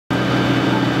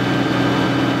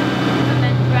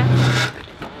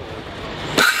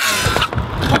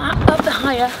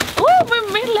yeah. Oh,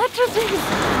 my letters is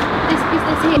this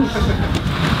business here.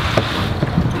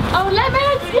 Oh,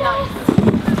 lemons, yes!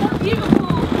 So beautiful.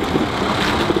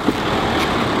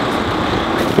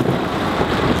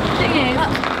 The thing is,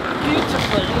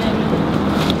 beautiful,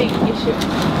 I think you should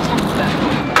test them.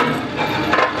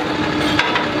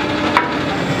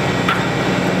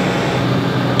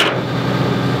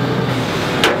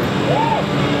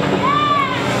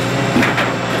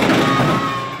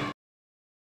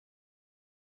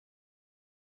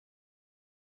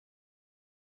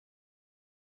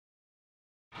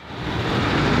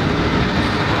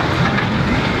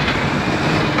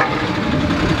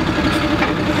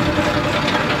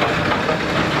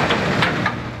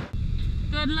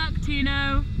 Good luck,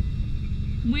 Tino.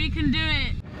 We can do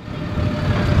it.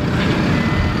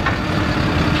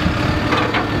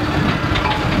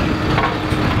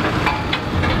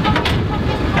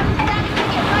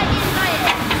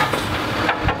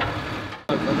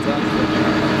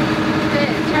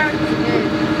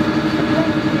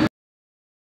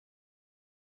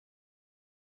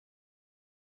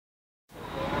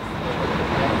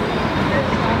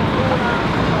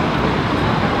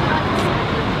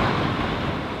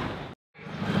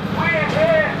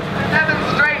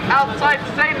 Outside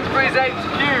Sainsbury's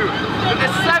HQ with the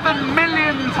 7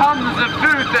 million tonnes of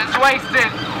food that's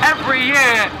wasted every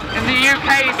year in the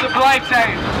UK supply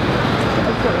chain.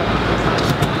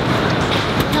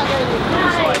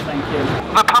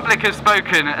 The public has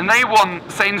spoken and they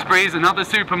want Sainsbury's and other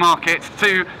supermarkets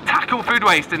to tackle food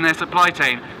waste in their supply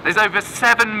chain. There's over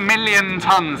 7 million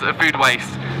tonnes of food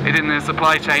waste in their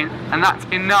supply chain, and that's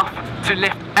enough to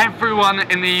lift everyone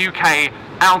in the UK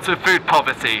out of food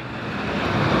poverty.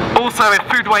 Also, if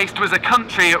food waste was a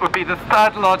country, it would be the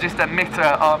third largest emitter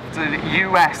after the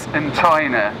US and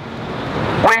China.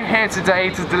 We're here today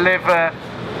to deliver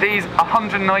these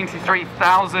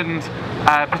 193,000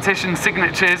 petition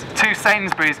signatures to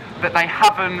Sainsbury's, but they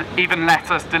haven't even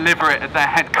let us deliver it at their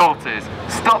headquarters.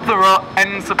 Stop the rot,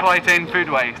 end supply chain food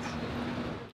waste.